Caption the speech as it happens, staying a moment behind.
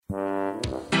It's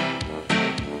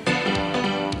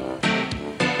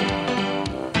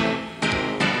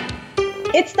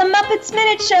the Muppets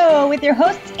Minute Show with your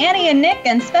hosts Annie and Nick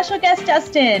and special guest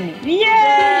Justin. Yay!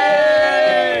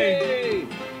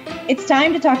 It's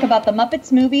time to talk about the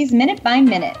Muppets movies minute by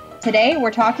minute. Today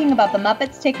we're talking about the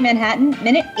Muppets Take Manhattan,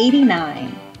 minute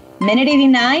 89. Minute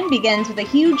 89 begins with a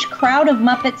huge crowd of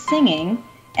Muppets singing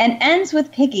and ends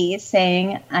with Piggy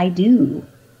saying, "I do."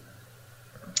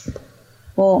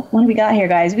 Well, what do we got here,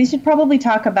 guys? We should probably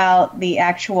talk about the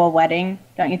actual wedding,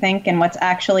 don't you think, and what's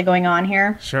actually going on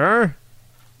here? Sure.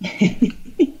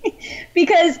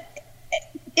 Because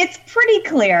it's pretty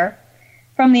clear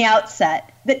from the outset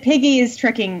that Piggy is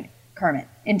tricking Kermit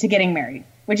into getting married.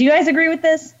 Would you guys agree with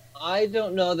this? I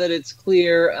don't know that it's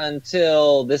clear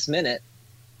until this minute.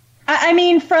 I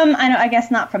mean, I guess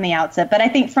not from the outset, but I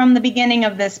think from the beginning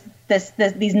of these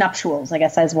nuptials, I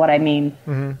guess is what I mean.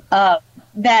 Mm-hmm.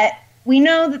 That we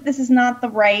know that this is not the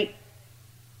right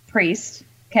priest.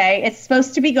 Okay, it's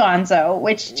supposed to be Gonzo,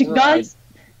 which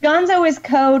Gonzo is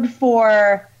code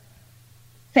for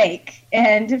fake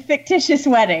and fictitious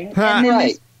wedding. And then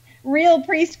this real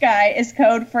priest guy is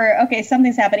code for, okay,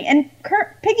 something's happening. And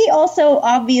Piggy also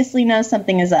obviously knows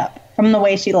something is up from the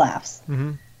way she laughs.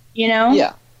 Mm-hmm. You know?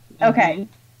 Yeah. Okay. Mm-hmm.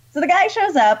 So the guy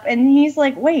shows up and he's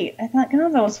like, wait, I thought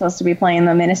Gonzo was supposed to be playing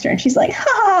the minister. And she's like,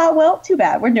 ha, well, too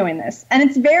bad. We're doing this. And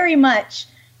it's very much,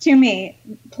 to me,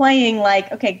 playing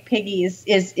like, okay, Piggy is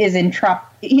this is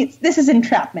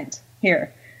entrapment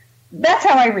here. That's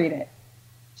how I read it.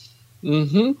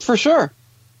 Mm-hmm, for sure.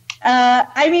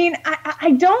 I mean,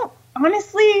 I don't,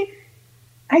 honestly,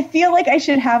 I feel like I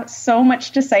should have so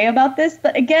much to say about this,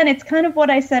 but again, it's kind of what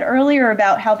I said earlier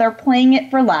about how they're playing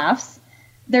it for laughs.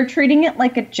 They're treating it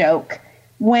like a joke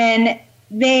when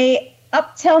they,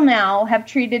 up till now, have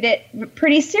treated it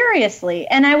pretty seriously.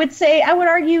 And I would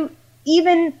argue,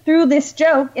 even through this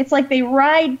joke, it's like they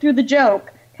ride through the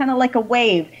joke, kind of like a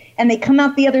wave, and they come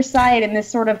out the other side in this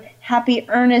sort of happy,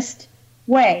 earnest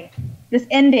way. This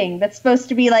ending that's supposed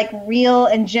to be like real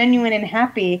and genuine and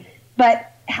happy. But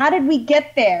how did we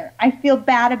get there? I feel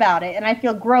bad about it, and I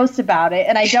feel gross about it,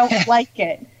 and I don't like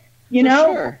it. You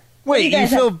know? Sure. Wait, you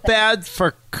feel bad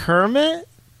for Kermit?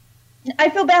 I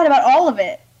feel bad about all of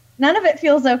it. None of it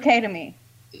feels okay to me.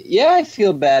 Yeah, I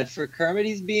feel bad for Kermit.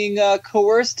 He's being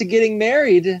coerced into getting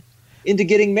married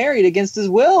against his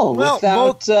will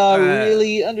without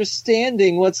really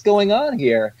understanding what's going on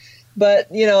here.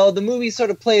 But, you know, the movie sort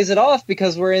of plays it off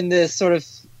because we're in this sort of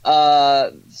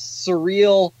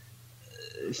surreal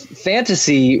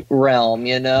fantasy realm,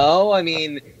 you know? I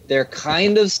mean, they're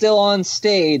kind of still on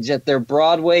stage at their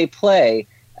Broadway play.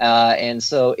 And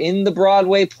so in the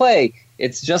Broadway play,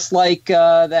 it's just like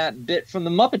that bit from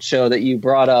the Muppet Show that you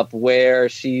brought up where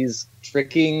she's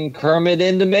tricking Kermit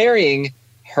into marrying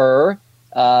her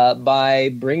by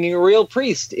bringing a real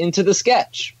priest into the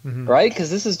sketch, right? Because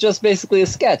this is just basically a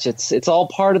sketch. It's all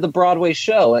part of the Broadway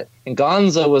show, and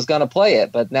Gonzo was going to play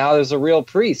it, but now there's a real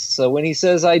priest. So when he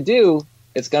says "I do,"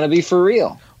 it's going to be for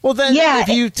real. Well, then, if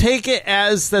you take it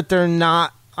as that they're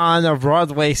not on a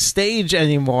Broadway stage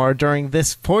anymore during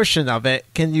this portion of it,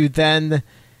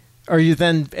 are you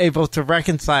then able to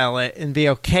reconcile it and be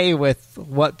okay with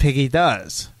what Piggy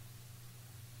does?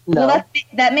 No. Well,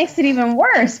 that makes it even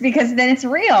worse because then it's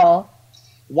real.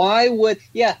 Why would...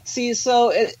 Yeah, see,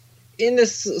 so in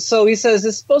this... So he says,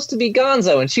 it's supposed to be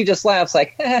Gonzo, and she just laughs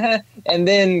like, and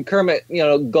then Kermit,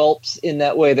 gulps in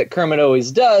that way that Kermit always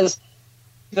does.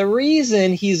 The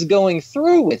reason he's going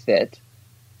through with it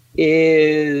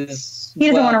is... He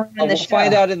doesn't want to ruin the show. We'll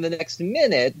find out in the next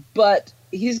minute, but...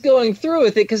 He's going through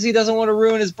with it because he doesn't want to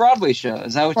ruin his Broadway show.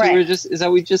 Is that what is that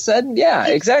what we just said? Yeah,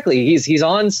 exactly. He's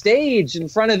on stage in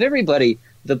front of everybody.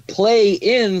 The play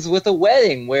ends with a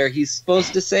wedding where he's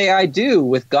supposed to say "I do"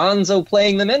 with Gonzo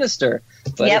playing the minister.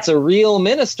 But it's a real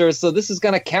minister, so this is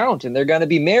going to count, and they're going to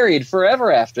be married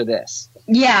forever after this.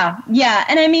 Yeah.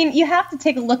 And I mean, you have to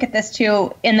take a look at this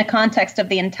too in the context of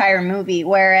the entire movie.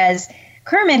 Whereas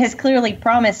Kermit has clearly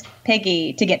promised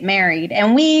Piggy to get married,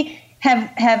 and we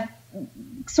have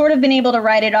sort of been able to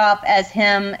write it off as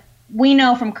him. We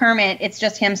know from Kermit, it's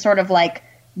just him sort of like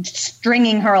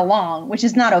stringing her along, which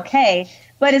is not okay.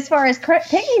 But as far as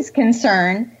Piggy's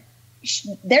concerned,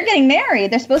 they're getting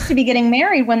married. They're supposed to be getting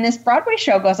married when this Broadway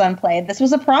show goes on play. This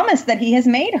was a promise that he has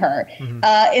made her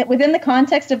within the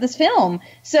context of this film.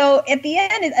 So at the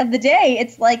end of the day,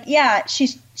 it's like, yeah,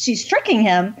 she's tricking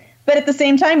him. But at the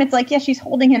same time, it's like, yeah, she's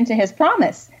holding him to his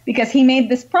promise because he made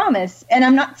this promise. And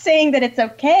I'm not saying that it's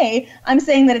okay. I'm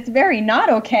saying that it's very not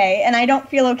okay. And I don't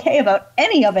feel okay about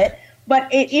any of it.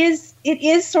 But it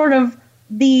is sort of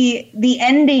the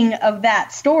ending of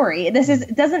that story. It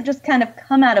doesn't just kind of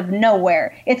come out of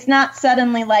nowhere. It's not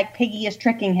suddenly like Piggy is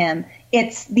tricking him.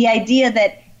 It's the idea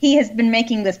that he has been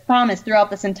making this promise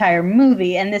throughout this entire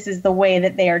movie, and this is the way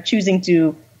that they are choosing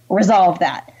to resolve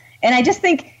that. And I just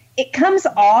think it comes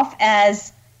off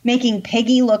as making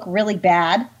Piggy look really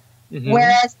bad,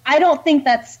 whereas I don't think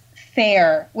that's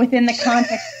fair within the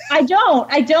context. I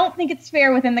don't think it's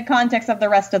fair within the context of the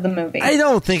rest of the movie. I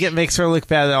don't think it makes her look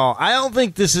bad at all. I don't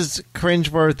think this is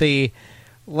cringeworthy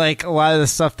like a lot of the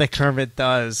stuff that Kermit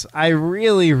does. I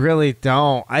really, really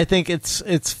don't. I think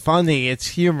it's funny. It's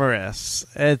humorous.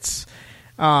 It's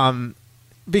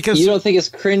because you don't think it's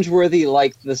cringeworthy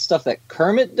like the stuff that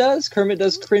Kermit does? Kermit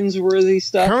does cringeworthy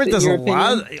stuff. Kermit does a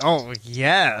lot. Oh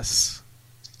yes.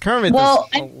 Kermit does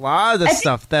a lot of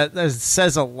stuff that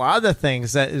says a lot of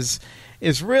things that is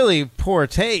really poor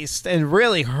taste and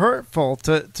really hurtful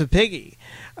to Piggy.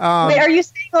 Wait, are you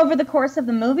saying over the course of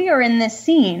the movie or in this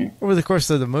scene? Over the course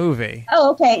of the movie.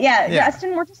 Oh, okay. Yeah.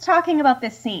 Justin, we're just talking about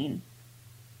this scene.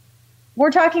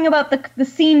 We're talking about the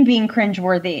scene being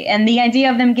cringeworthy and the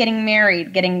idea of them getting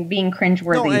married being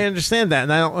cringeworthy. No, I understand that,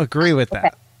 and I don't agree with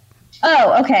that.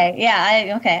 Oh, okay.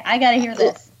 Yeah, I got to hear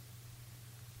this.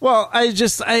 Well, I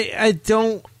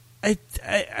don't.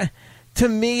 To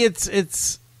me,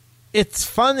 it's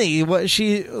funny what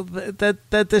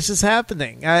that this is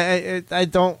happening. I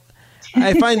don't.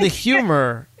 I find the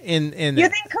humor in it. You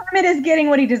think Kermit is getting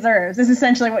what he deserves? Is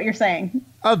essentially what you're saying.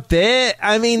 A bit.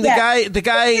 I mean, the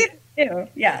guy.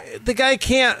 Yeah. The guy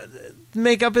can't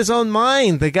make up his own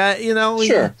mind. The guy,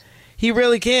 sure. He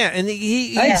really can't, and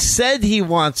he said he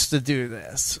wants to do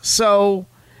this. So.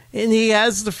 And he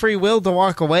has the free will to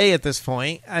walk away at this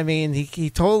point. I mean, he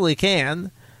totally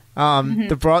can.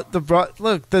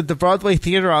 The Broadway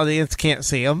theater audience can't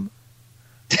see him.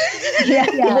 Yeah.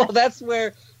 Well, that's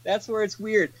where it's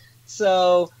weird.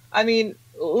 So, I mean,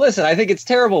 listen, I think it's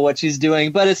terrible what she's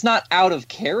doing, but it's not out of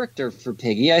character for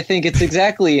Piggy. I think it's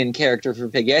exactly in character for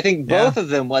Piggy. I think both of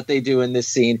them, what they do in this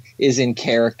scene, is in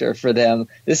character for them.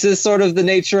 This is sort of the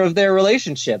nature of their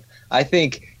relationship. I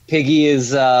think Piggy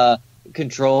is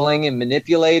controlling and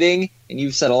manipulating, and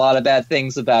you've said a lot of bad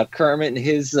things about Kermit and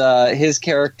his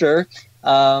character,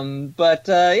 but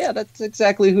that's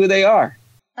exactly who they are.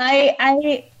 And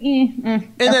at the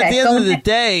end of the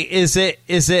day, is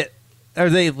it are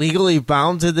they legally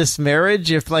bound to this marriage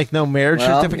if like no marriage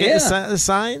certificate is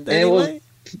signed anyway?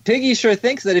 Piggy sure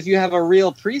thinks that if you have a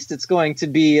real priest, it's going to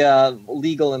be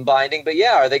legal and binding. But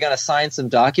are they going to sign some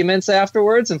documents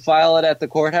afterwards and file it at the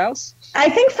courthouse? I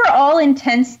think for all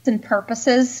intents and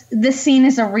purposes, this scene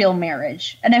is a real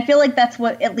marriage. And I feel like that's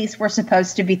what at least we're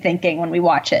supposed to be thinking when we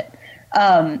watch it.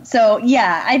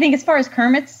 I think as far as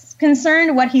Kermit's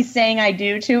concerned, what he's saying I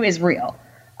do to is real.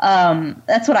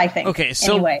 That's what I think. Okay,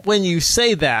 so when you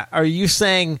say that, are you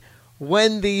saying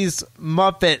when these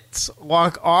Muppets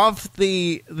walk off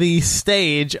the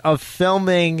stage of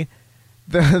filming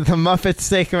the Muppets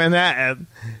Take Manhattan,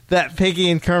 that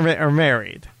Piggy and Kermit are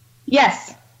married?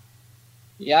 Yes.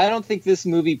 Yeah, I don't think this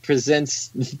movie presents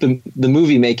the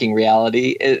movie making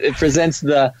reality. It presents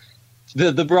the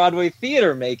Broadway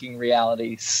theater making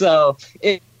reality. So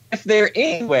if they're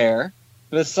anywhere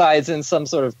besides in some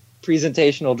sort of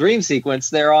presentational dream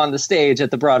sequence, they're on the stage at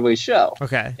the Broadway show.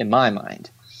 Okay, in my mind.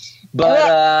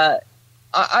 But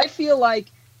I feel like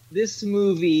this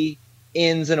movie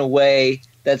ends in a way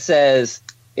that says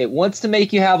it wants to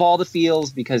make you have all the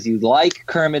feels because you like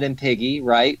Kermit and Piggy,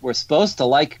 right? We're supposed to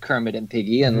like Kermit and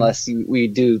Piggy unless we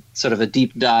do sort of a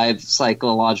deep dive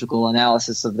psychological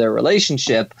analysis of their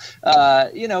relationship.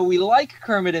 We like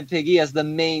Kermit and Piggy as the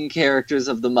main characters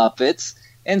of the Muppets.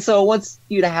 And so it wants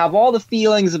you to have all the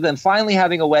feelings of them finally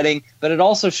having a wedding, but it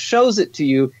also shows it to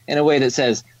you in a way that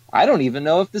says, I don't even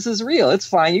know if this is real. It's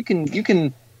fine. You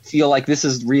can feel like this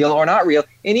is real or not real.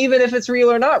 And even if it's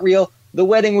real or not real, the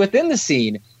wedding within the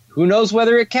scene, who knows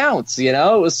whether it counts? It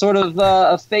was sort of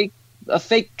a fake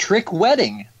trick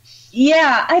wedding.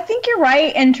 Yeah, I think you're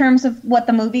right in terms of what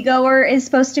the moviegoer is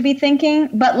supposed to be thinking.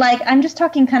 But I'm just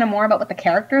talking kind of more about what the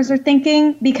characters are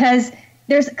thinking, because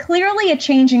there's clearly a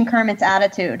change in Kermit's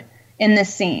attitude in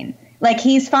this scene.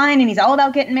 He's fine and he's all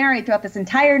about getting married throughout this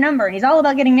entire number, and he's all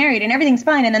about getting married and everything's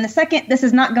fine. And then the second this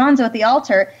is not Gonzo at the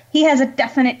altar, he has a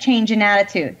definite change in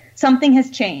attitude. Something has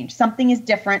changed. Something is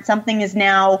different. Something is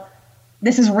now,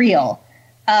 this is real.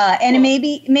 And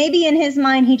maybe in his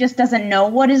mind, he just doesn't know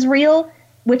what is real.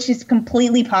 which is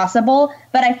completely possible.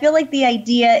 But I feel like the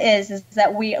idea is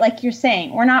that we, like you're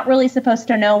saying, we're not really supposed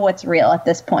to know what's real at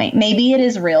this point. Maybe it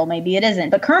is real, maybe it isn't.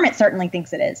 But Kermit certainly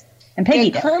thinks it is. And Piggy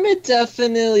does. Kermit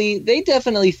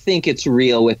definitely think it's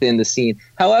real within the scene.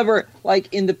 However, like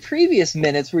in the previous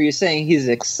minutes where you're saying he's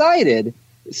excited,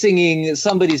 singing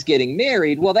 "Somebody's Getting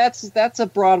Married," well, that's a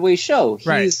Broadway show.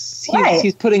 Right.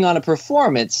 He's putting on a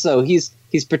performance, so he's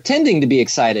pretending to be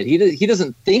excited. He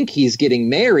doesn't think he's getting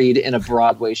married in a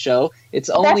Broadway show. It's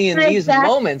only in these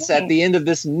moments at the end of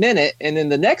this minute and in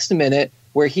the next minute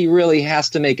where he really has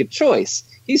to make a choice.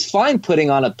 He's fine putting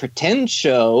on a pretend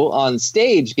show on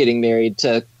stage, getting married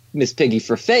to Miss Piggy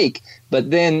for fake.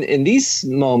 But then in these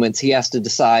moments, he has to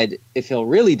decide if he'll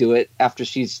really do it after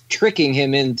she's tricking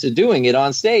him into doing it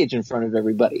on stage in front of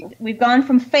everybody. We've gone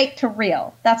from fake to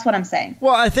real. That's what I'm saying.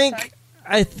 Well, I think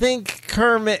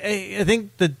Kermit. I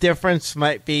think the difference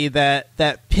might be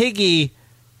that Piggy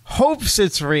hopes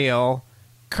it's real.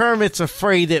 Kermit's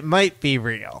afraid it might be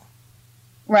real.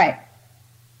 Right.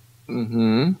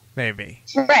 Mm-hmm. Maybe.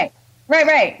 Right.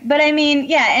 But I mean,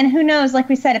 yeah, and who knows? Like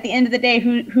we said, at the end of the day,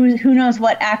 who knows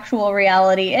what actual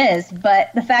reality is?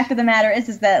 But the fact of the matter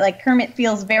is that like Kermit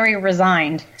feels very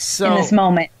resigned in this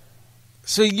moment.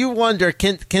 So you wonder,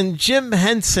 can Jim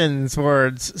Henson's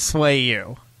words sway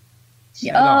you?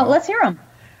 Let's hear them.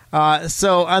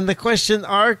 So on the question,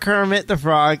 are Kermit the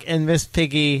Frog and Miss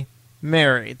Piggy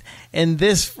married? And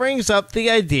this brings up the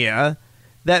idea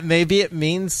that maybe it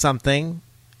means something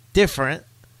different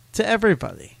to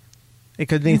everybody. It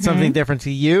could mean something different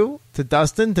to you, to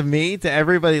Dustin, to me, to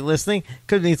everybody listening.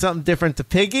 Could mean something different to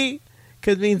Piggy.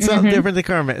 Could mean something different to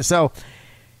Kermit. So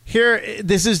here,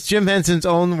 this is Jim Henson's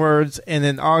own words in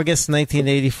an August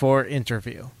 1984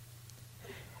 interview.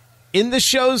 In the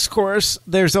show's course,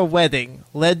 there's a wedding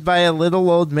led by a little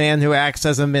old man who acts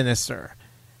as a minister.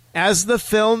 As the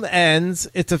film ends,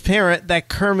 it's apparent that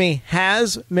Kermit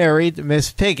has married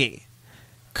Miss Piggy.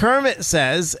 Kermit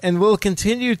says, and will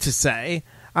continue to say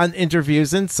on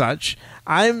interviews and such,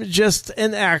 I'm just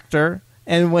an actor,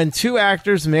 and when two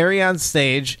actors marry on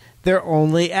stage, they're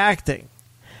only acting.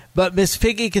 But Miss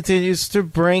Piggy continues to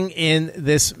bring in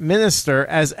this minister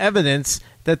as evidence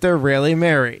that they're really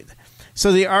married.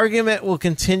 So the argument will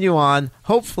continue on,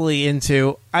 hopefully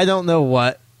into, I don't know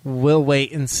what, we'll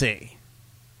wait and see.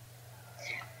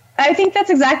 I think that's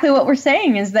exactly what we're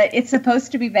saying, is that it's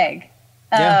supposed to be vague.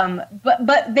 Yeah.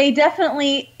 But they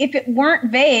definitely, if it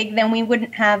weren't vague, then we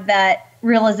wouldn't have that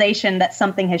realization that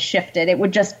something has shifted. It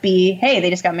would just be, hey, they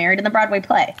just got married in the Broadway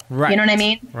play. Right. You know what I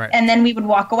mean? Right. And then we would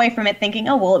walk away from it thinking,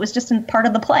 oh, well, it was just part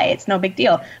of the play. It's no big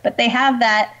deal. But they have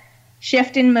that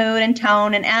shift in mood and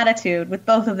tone and attitude with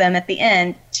both of them at the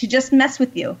end to just mess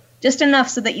with you. Just enough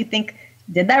so that you think,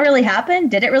 did that really happen?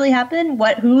 Did it really happen?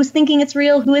 Who's thinking it's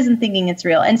real? Who isn't thinking it's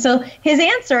real? And so his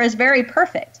answer is very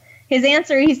perfect. His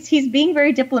answer, he's being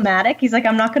very diplomatic. He's like,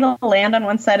 I'm not going to land on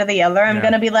one side or the other. I'm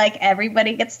going to be like,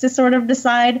 everybody gets to sort of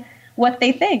decide what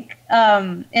they think.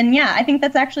 And yeah, I think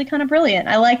that's actually kind of brilliant.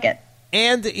 I like it.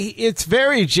 And it's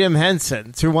very Jim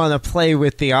Henson to want to play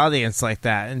with the audience like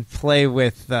that and play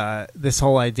with this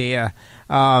whole idea.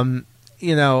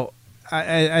 You know,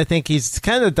 I think he's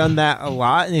kind of done that a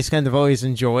lot, and he's kind of always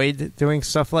enjoyed doing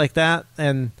stuff like that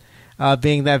and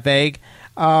being that vague.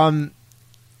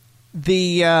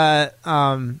 There's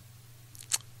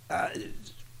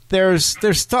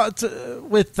thought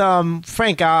with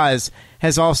Frank Oz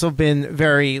has also been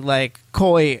very like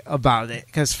coy about it,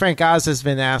 because Frank Oz has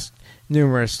been asked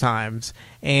numerous times,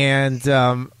 and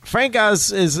Frank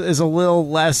Oz is a little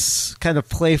less kind of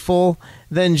playful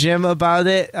than Jim about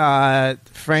it.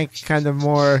 Frank kind of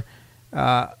more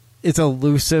is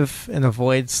elusive and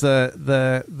avoids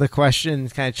the question,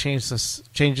 kind of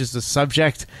changes the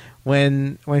subject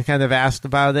when kind of asked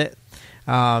about it.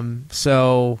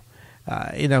 So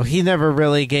you know, he never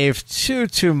really gave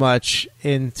too much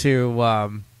into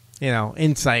you know,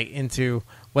 insight into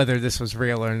whether this was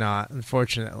real or not,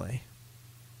 unfortunately.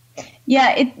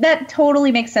 Yeah, that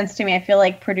totally makes sense to me. I feel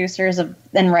like producers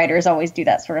and writers always do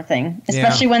that sort of thing,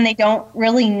 especially when they don't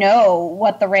really know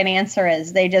what the right answer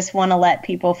is. They just want to let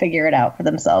people figure it out for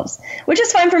themselves, which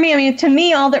is fine for me. I mean, to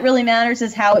me, all that really matters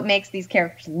is how it makes these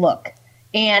characters look.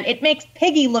 And it makes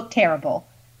Piggy look terrible.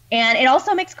 And it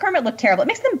also makes Kermit look terrible. It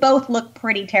makes them both look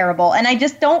pretty terrible. And I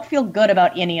just don't feel good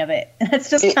about any of it. That's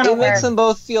just kind of It makes them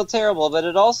both feel terrible, but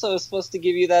it also is supposed to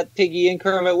give you that Piggy and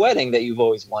Kermit wedding that you've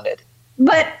always wanted.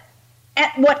 But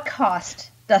at what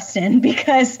cost, Dustin?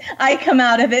 Because I come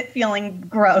out of it feeling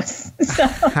gross. So.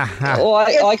 Well,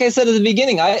 like I said at the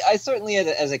beginning, I certainly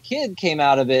as a kid came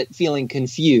out of it feeling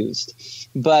confused.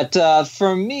 But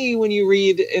for me, when you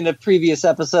read in a previous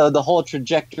episode the whole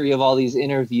trajectory of all these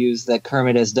interviews that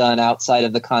Kermit has done outside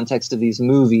of the context of these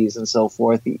movies and so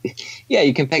forth, yeah,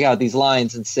 you can pick out these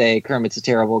lines and say Kermit's a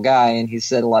terrible guy and he's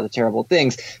said a lot of terrible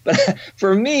things. But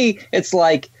for me, it's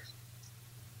like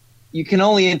you can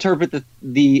only interpret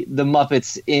the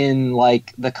Muppets in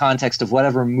like the context of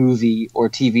whatever movie or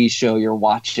TV show you're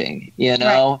watching, you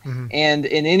know? Right. Mm-hmm. And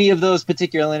in any of those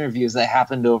particular interviews that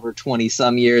happened over 20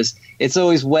 some years, it's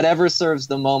always whatever serves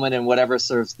the moment and whatever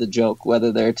serves the joke,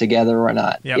 whether they're together or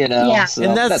not, you know? Yeah. So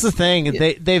and that's the thing. Yeah.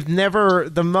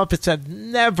 The Muppets have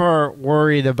never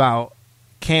worried about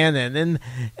canon.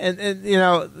 And you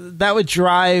know, that would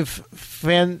drive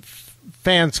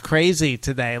fans crazy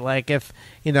today. Like if,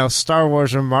 you know, Star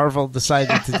Wars or Marvel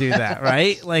decided to do that,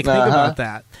 right? Like think about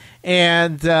that.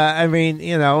 And I mean,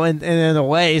 you know, and in a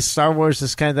way, Star Wars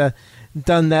has kind of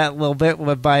done that a little bit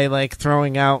by like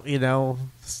throwing out, you know,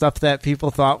 stuff that people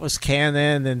thought was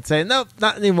canon and saying, nope,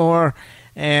 not anymore.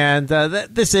 And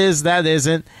this is, that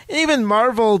isn't. And even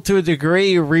Marvel, to a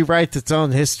degree, rewrites its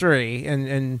own history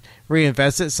and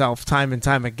reinvents itself time and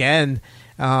time again.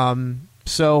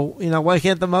 So, you know, why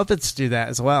can't the Muppets do that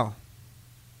as well?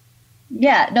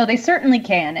 Yeah, no, they certainly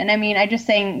can. And I mean, I'm just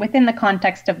saying within the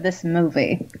context of this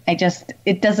movie,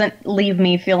 it doesn't leave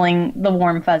me feeling the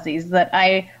warm fuzzies that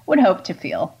I would hope to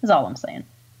feel, is all I'm saying.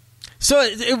 So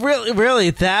it really,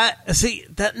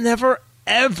 that never,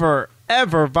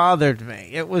 ever bothered me.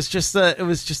 It was just a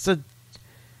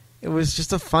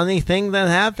funny thing that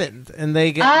happened, and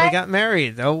they got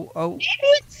married. Oh.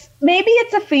 Maybe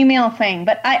it's a female thing,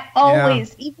 but I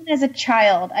always, even as a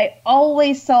child, I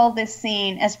always saw this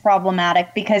scene as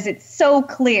problematic because it's so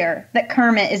clear that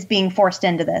Kermit is being forced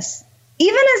into this.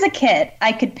 Even as a kid,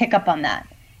 I could pick up on that.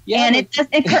 Yeah, and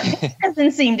Kermit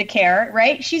doesn't seem to care,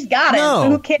 right? She's got it. So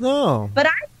who cares? No. But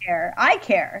I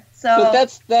care. So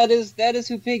but that is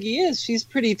who Piggy is. She's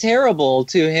pretty terrible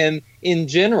to him in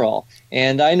general.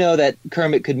 And I know that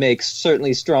Kermit could make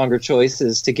certainly stronger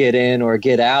choices to get in or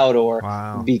get out or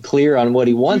be clear on what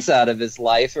he wants out of his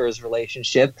life or his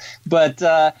relationship. But,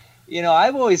 you know,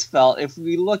 I've always felt if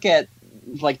we look at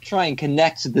like try and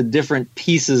connect the different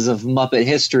pieces of Muppet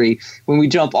history, when we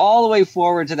jump all the way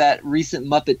forward to that recent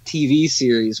Muppet TV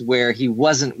series where he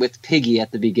wasn't with Piggy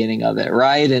at the beginning of it,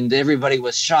 right? And everybody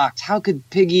was shocked. How could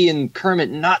Piggy and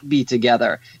Kermit not be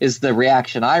together is the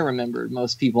reaction I remembered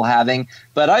most people having.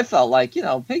 But I felt like, you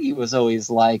know, Piggy was always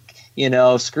like, you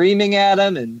know, screaming at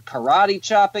him and karate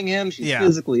chopping him. She's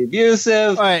physically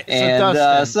abusive. Right,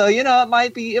 and so, you know, it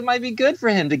might be good for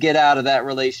him to get out of that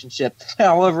relationship.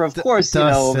 However, of course, you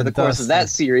know, over the course of that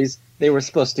series, they were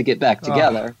supposed to get back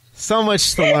together. So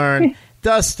much to learn.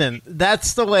 Dustin,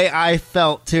 that's the way I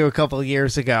felt, too, a couple of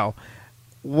years ago.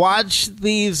 Watch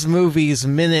these movies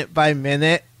minute by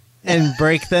minute and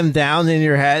break them down in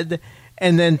your head,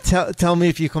 and then tell me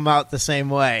if you come out the same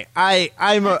way.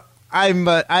 I'm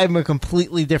a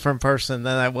completely different person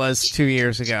than I was 2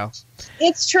 years ago.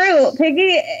 It's true.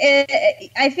 Piggy,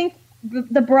 I think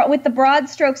with the broad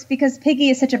strokes, because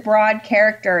Piggy is such a broad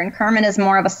character and Kermit is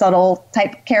more of a subtle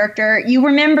type character, you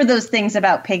remember those things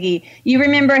about Piggy. You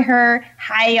remember her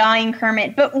hi-yawing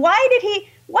Kermit. But why did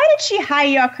she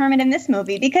hi-yaw Kermit in this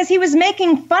movie? Because he was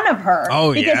making fun of her.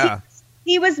 Oh, because yeah.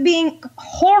 He was being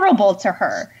horrible to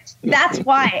her. That's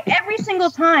why. Every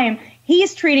single time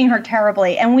he's treating her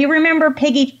terribly. And we remember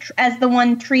Piggy as the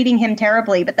one treating him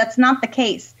terribly, but that's not the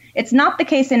case. It's not the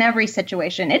case in every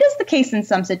situation. It is the case in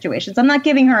some situations. I'm not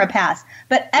giving her a pass.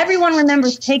 But everyone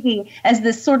remembers Piggy as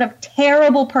this sort of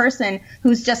terrible person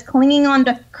who's just clinging on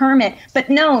to Kermit. But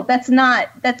no, that's not.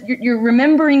 You're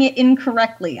remembering it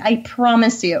incorrectly. I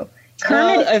promise you.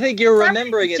 Kermit, I think you're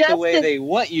remembering it the way they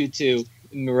want you to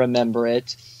remember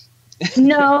it.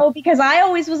 No, because I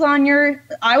was on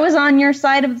your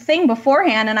side of the thing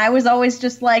beforehand, and I was always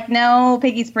just like, no,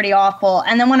 Piggy's pretty awful.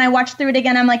 And then when I watched through it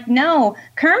again, I'm like, no,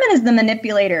 Kermit is the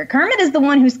manipulator. Kermit is the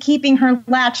one who's keeping her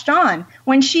latched on.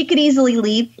 When she could easily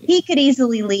leave, he could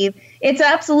easily leave. It's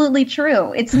absolutely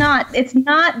true. It's not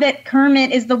that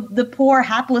Kermit is the poor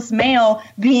hapless male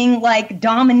being like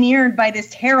domineered by this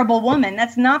terrible woman.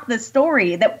 That's not the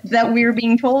story that we're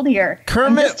being told here.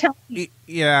 Kermit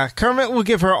will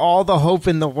give her all the hope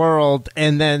in the world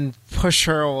and then push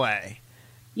her away.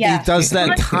 Yeah. He does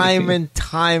that time and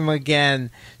time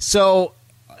again. So,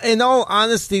 in all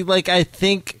honesty, like, I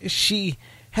think she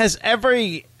has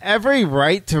every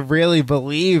right to really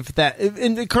believe that,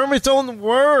 in Kermit's own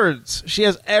words, she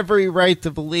has every right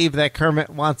to believe that Kermit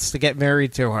wants to get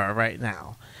married to her right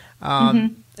now.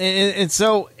 And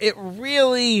so it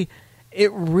really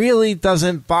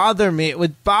doesn't bother me. It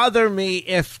would bother me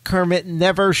if Kermit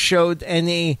never showed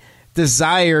any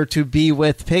desire to be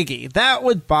with Piggy. That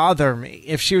would bother me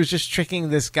if she was just tricking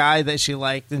this guy that she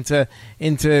liked into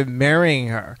marrying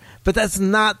her. But that's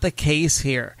not the case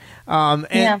here. And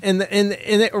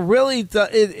it really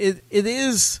it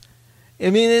is. I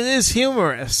mean, it is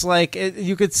humorous. Like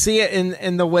you could see it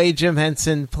in the way Jim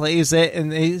Henson plays it,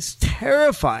 and he's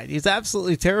terrified. He's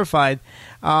absolutely terrified.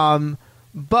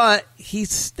 But he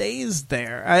stays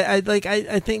there. I think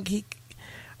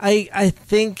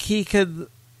he could.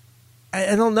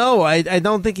 I don't know. I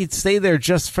don't think he'd stay there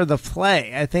just for the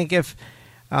play. I think if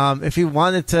he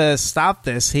wanted to stop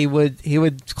this, he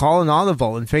would call an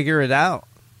audible and figure it out.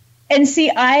 And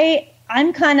see,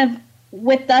 I'm kind of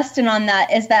with Dustin on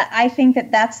that. Is that I think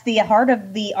that's the heart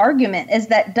of the argument. Is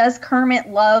that does Kermit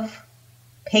love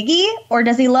Piggy or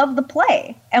does he love the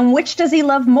play? And which does he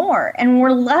love more? And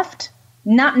we're left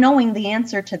not knowing the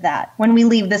answer to that when we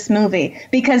leave this movie,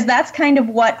 because that's kind of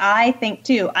what I think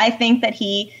too. I think that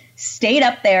he stayed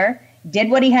up there, did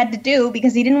what he had to do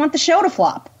because he didn't want the show to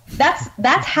flop.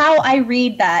 That's how I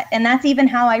read that, and that's even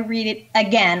how I read it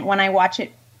again when I watch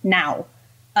it now.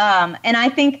 And I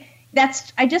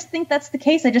just think that's the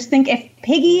case. I just think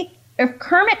if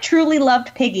Kermit truly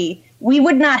loved Piggy, we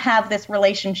would not have this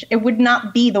relationship. It would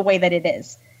not be the way that it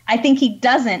is. I think he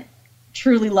doesn't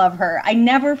truly love her. I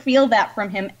never feel that from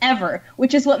him ever,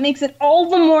 which is what makes it all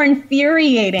the more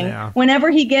infuriating whenever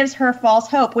he gives her false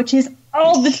hope, which is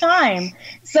all the time.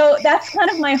 So that's kind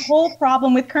of my whole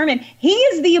problem with Kermit. He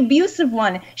is the abusive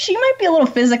one. She might be a little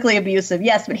physically abusive,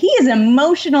 yes, but he is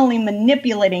emotionally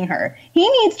manipulating her. He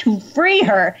needs to free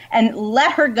her and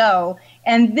let her go.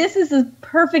 And this is a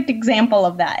perfect example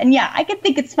of that. And yeah, I could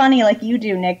think it's funny like you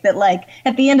do, Nick, that like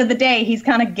at the end of the day, he's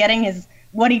kind of getting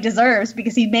what he deserves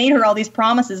because he made her all these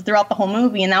promises throughout the whole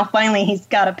movie, and now finally he's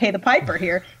got to pay the piper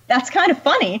here. That's kind of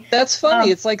funny. That's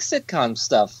funny. It's like sitcom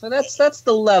stuff. That's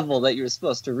the level that you're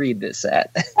supposed to read this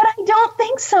at. But I don't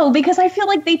think so, because I feel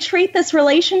like they treat this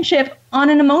relationship on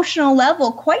an emotional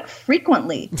level quite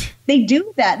frequently. They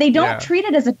do that. They don't treat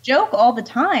it as a joke all the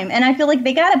time, and I feel like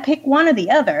they got to pick one or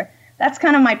the other. That's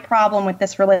kind of my problem with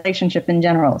this relationship in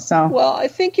general. So, well, I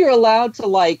think you're allowed to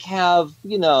like have,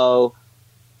 you're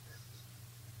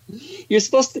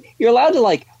allowed to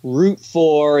like root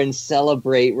for and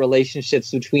celebrate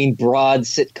relationships between broad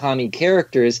sitcom-y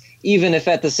characters, even if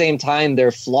at the same time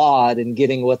they're flawed and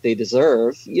getting what they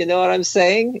deserve. You know what I'm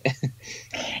saying?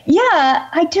 Yeah,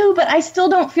 I do, but I still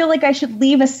don't feel like I should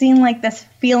leave a scene like this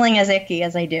feeling as icky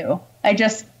as I do. I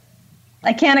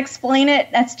can't explain it.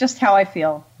 That's just how I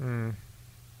feel.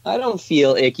 I don't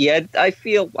feel icky. I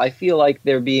feel like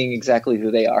they're being exactly who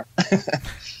they are.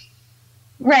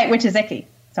 Right, which is icky.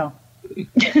 So,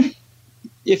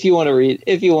 if you want to read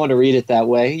it that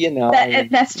way,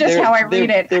 that's just how I read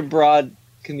it. They're broad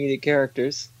comedic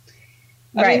characters.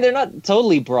 I mean, they're not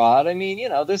totally broad. I mean,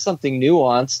 there's something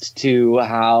nuanced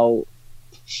to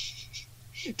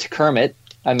Kermit.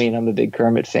 I mean, I'm a big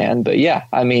Kermit fan, but yeah,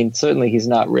 I mean, certainly he's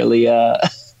not really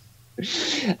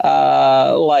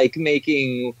like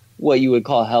making what you would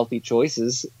call healthy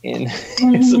choices in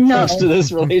his approach to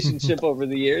this relationship over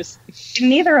the years.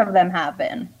 Neither of them have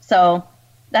been. So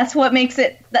that's what makes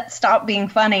it stop being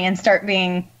funny and start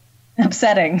being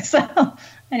upsetting. So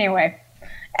anyway,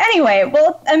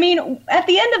 well, I mean, at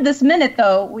the end of this minute,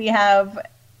 though, we have.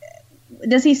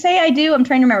 Does he say "I do"? I'm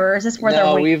trying to remember. Or is this where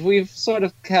they're waiting? We've sort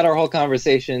of had our whole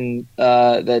conversation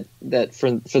that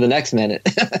for the next minute.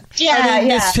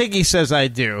 Miss Piggy says "I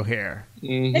do" here.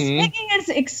 Mm-hmm. Miss Piggy is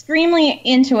extremely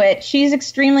into it. She's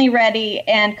extremely ready,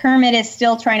 and Kermit is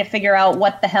still trying to figure out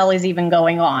what the hell is even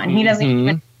going on. He doesn't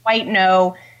even quite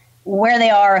know where they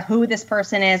are, who this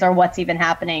person is, or what's even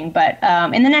happening. But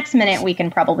in the next minute, we can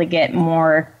probably get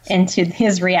more into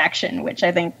his reaction, which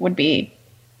I think would be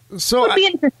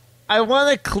interesting. I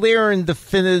want a clear and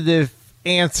definitive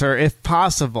answer, if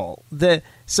possible.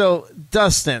 So,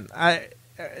 Dustin,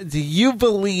 do you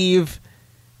believe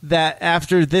that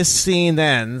after this scene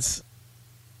ends,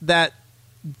 that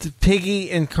Piggy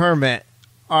and Kermit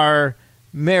are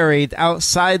married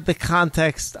outside the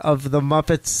context of the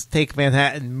Muppets Take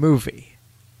Manhattan movie?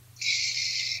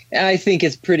 I think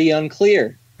it's pretty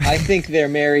unclear. I think they're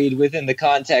married within the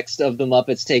context of the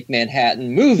Muppets Take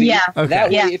Manhattan movie. Yeah. Okay.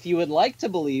 That way, if you would like to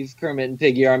believe Kermit and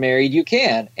Piggy are married, you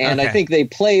can. And I think they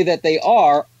play that they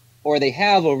are, or they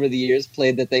have over the years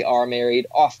played that they are married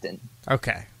often.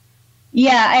 Okay.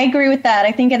 Yeah, I agree with that.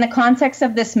 I think in the context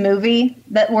of this movie,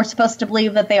 that we're supposed to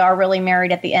believe that they are really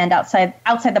married at the end outside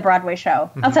the Broadway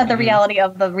show, outside the reality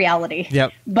of the reality.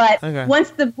 Yep. But Okay.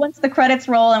 once the credits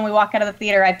roll and we walk out of the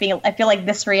theater, I feel like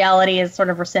this reality is sort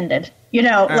of rescinded. You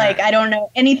know, like I don't know,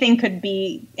 anything could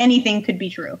be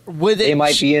true. They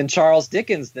might be in Charles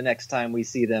Dickens the next time we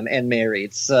see them and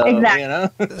married. So Exactly. you know.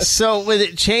 So would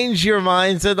it change your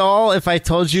minds at all if I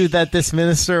told you that this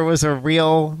minister was a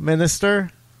real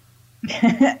minister?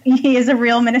 He is a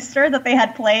real minister that they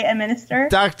had play a minister.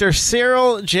 Dr.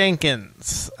 Cyril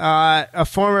Jenkins, a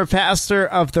former pastor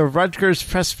of the Rutgers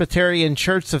Presbyterian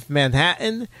Church of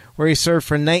Manhattan, where he served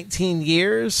for 19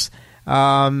 years.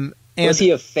 And Was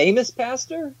he a famous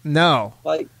pastor? No.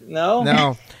 Like, no?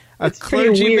 No. It's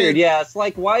pretty weird. Yeah, it's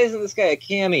like, why isn't this guy a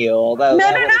cameo? That would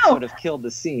have sort of killed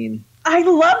the scene. I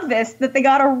love this, that they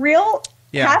got a real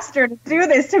pastor to do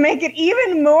this to make it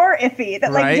even more iffy.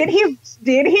 That like, Right.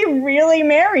 did he really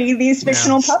marry these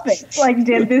fictional puppets? Like,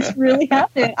 did this really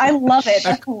happen? I love it.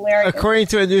 That's hilarious. According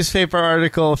to a newspaper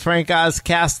article, Frank Oz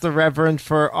cast the Reverend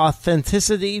for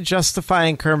authenticity,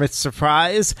 justifying Kermit's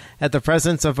surprise at the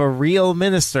presence of a real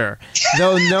minister.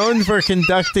 Though known for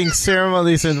conducting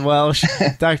ceremonies in Welsh,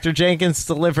 Dr. Jenkins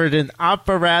delivered an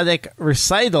operatic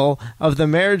recital of the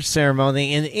marriage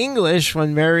ceremony in English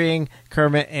when marrying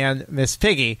Kermit and Miss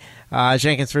Piggy.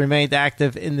 Jenkins remained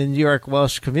active in the New York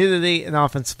Welsh community and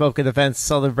often spoke at events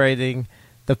celebrating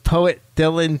the poet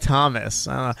Dylan Thomas.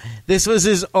 This was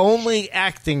his only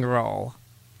acting role.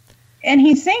 And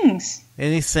he sings.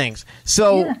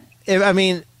 So,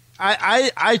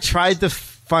 I tried to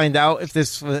find out if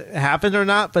this happened or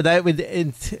not, but I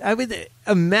would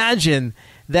imagine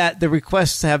that the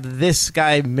request to have this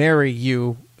guy marry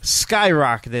you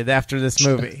skyrocketed after this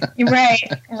movie.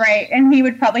 Right. And he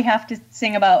would probably have to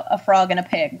sing about a frog and a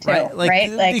pig, too,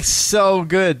 right? It'd be so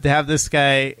good to have this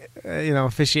guy,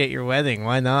 officiate your wedding.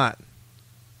 Why not?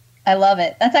 I love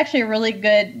it. That's actually a really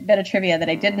good bit of trivia that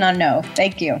I did not know.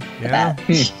 Thank you for that.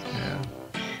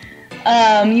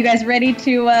 You guys ready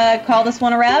to call this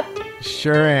one a wrap?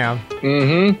 Sure am.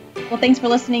 Mm-hmm. Well, thanks for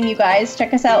listening, you guys.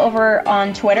 Check us out over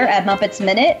on Twitter at Muppets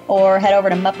Minute, or head over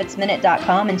to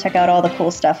MuppetsMinute.com and check out all the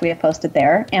cool stuff we have posted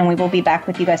there. And we will be back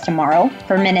with you guys tomorrow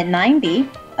for minute 90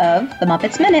 of the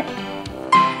Muppets Minute.